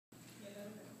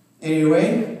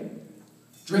Anyway,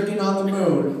 drinking on the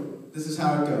moon, this is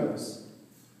how it goes.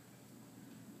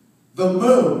 The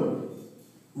moon,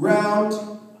 round,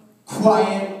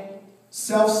 quiet,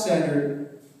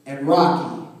 self-centered, and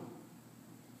rocky.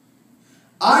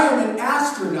 I am an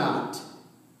astronaut,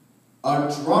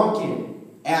 a drunken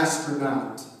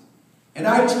astronaut, and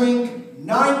I drink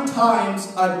 9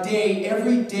 times a day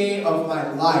every day of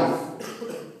my life.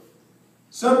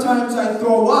 Sometimes I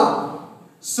throw up,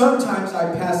 sometimes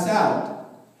I pass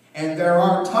out, and there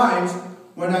are times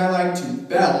when I like to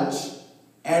belch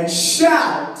and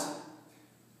shout.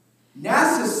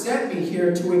 NASA sent me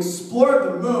here to explore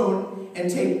the moon and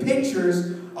take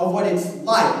pictures of what it's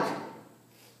like.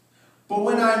 But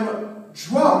when I'm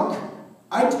drunk,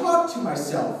 I talk to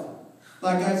myself,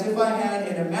 like as if I had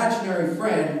an imaginary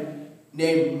friend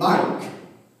named Mike.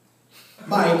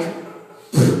 Mike,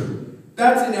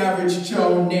 that's an average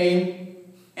Joe name,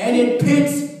 and it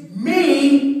pits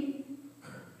me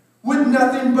with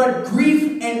nothing but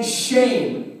grief and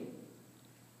shame.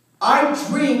 I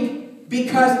drink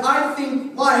because I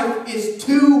think life is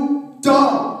too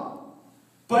dumb.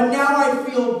 But now I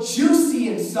feel juicy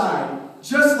inside,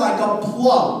 just like a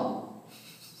plum.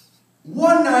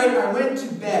 One night I went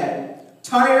to bed,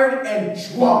 tired and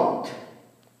drunk.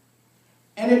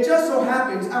 And it just so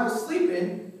happens I was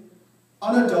sleeping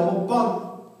on a double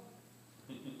bunk.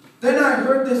 Then I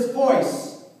heard this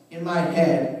voice in my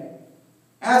head,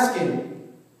 asking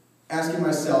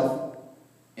myself,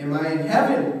 am I in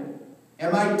heaven?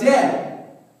 Am I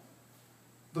dead?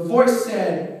 The voice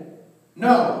said,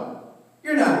 no,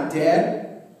 you're not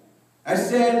dead. I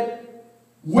said,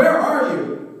 where are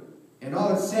you? And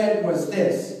all it said was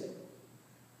this,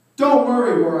 don't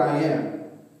worry where I am.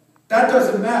 That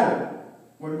doesn't matter.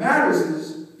 What matters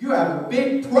is you have a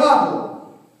big problem.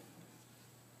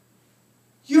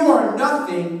 You are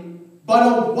nothing but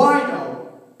a wino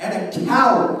and a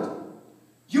coward.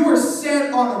 You were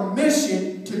sent on a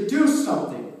mission to do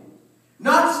something,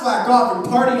 not slack off and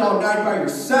party all night by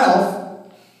yourself.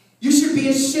 You should be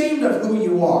ashamed of who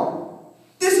you are.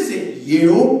 This isn't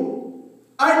you.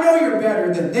 I know you're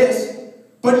better than this,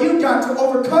 but you've got to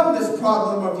overcome this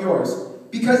problem of yours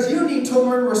because you need to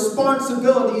learn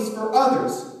responsibilities for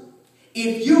others.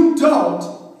 If you don't,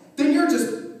 then you're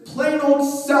just plain old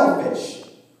selfish.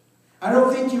 I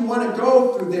don't think you want to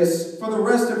go through this for the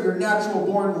rest of your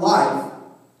natural-born life.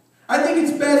 I think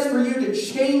it's best for you to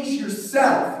change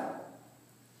yourself.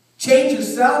 Change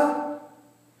yourself,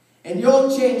 and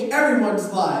you'll change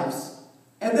everyone's lives,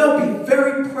 and they'll be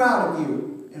very proud of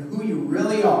you and who you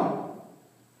really are.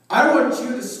 I want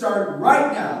you to start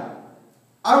right now.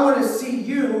 I want to see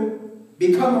you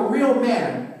become a real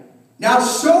man. Now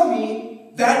show me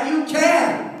that you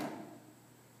can.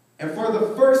 And for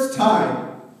the first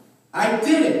time, I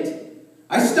did it.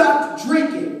 I stopped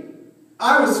drinking.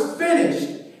 I was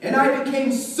finished, and I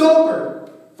became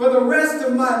sober for the rest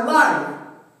of my life.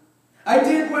 I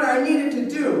did what I needed to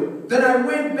do. Then I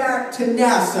went back to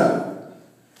NASA.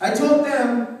 I told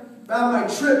them about my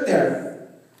trip there.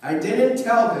 I didn't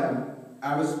tell them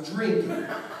I was drinking.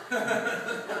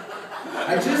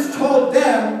 I just told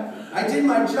them I did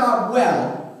my job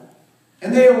well,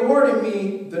 and they awarded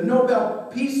me the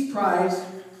Nobel Peace Prize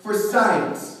for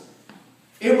Science.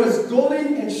 It was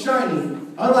golden and shiny,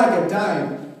 unlike a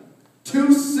dime,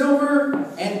 too silver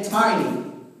and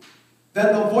tiny.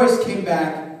 Then the voice came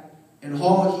back, and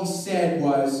all he said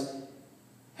was,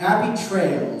 happy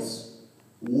trails,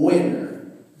 winner.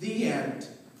 The end.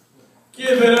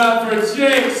 Give it up for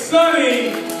Jake Sonny,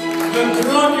 the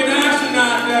drunken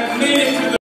astronaut that made it to the